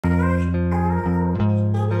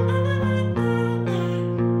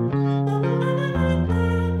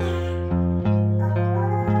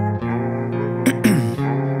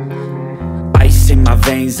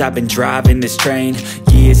veins, I've been driving this train.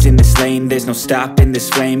 Years in this lane, there's no stopping this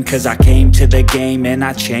flame. Cause I came to the game and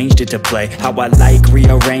I changed it to play how I like,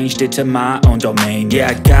 rearranged it to my own domain. Yeah,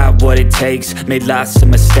 I got what it takes, made lots of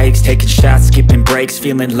mistakes, taking shots, skipping breaks,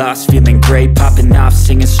 feeling lost, feeling great, popping off,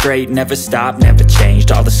 singing straight, never stopped, never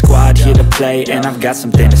changed. All the squad here to play, and I've got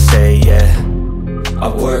something to say, yeah. I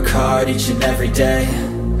work hard each and every day,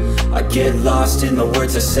 I get lost in the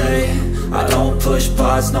words I say. I don't push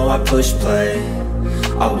pause, no, I push play.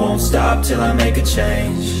 I won't stop till I make a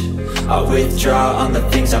change. I withdraw on the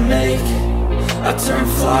things I make. I turn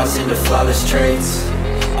flaws into flawless traits.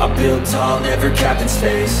 I build tall, never capped in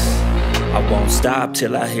space. I won't stop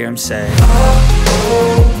till I hear him say, oh,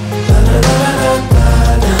 oh, la la la la la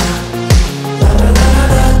la, la la la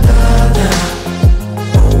la la la,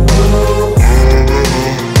 oh, oh,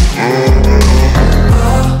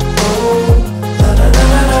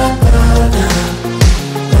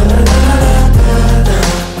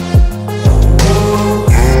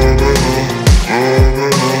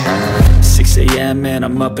 and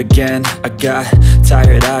I'm up again. I got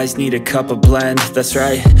tired eyes, need a cup of blend. That's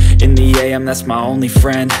right, in the AM, that's my only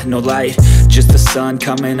friend. No light, just the sun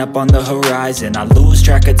coming up on the horizon. I lose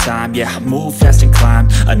track of time, yeah, I move fast and climb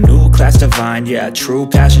a new class divine, yeah, true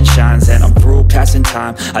passion shines. And I'm through passing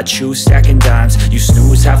time, I choose stacking dimes. You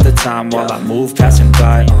snooze half the time while I move passing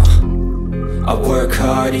by. I work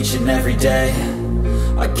hard each and every day,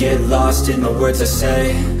 I get lost in the words I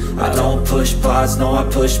say. I don't push pause, no, I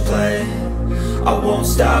push play. I won't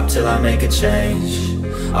stop till I make a change.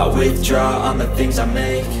 I withdraw on the things I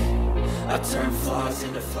make. I turn flaws into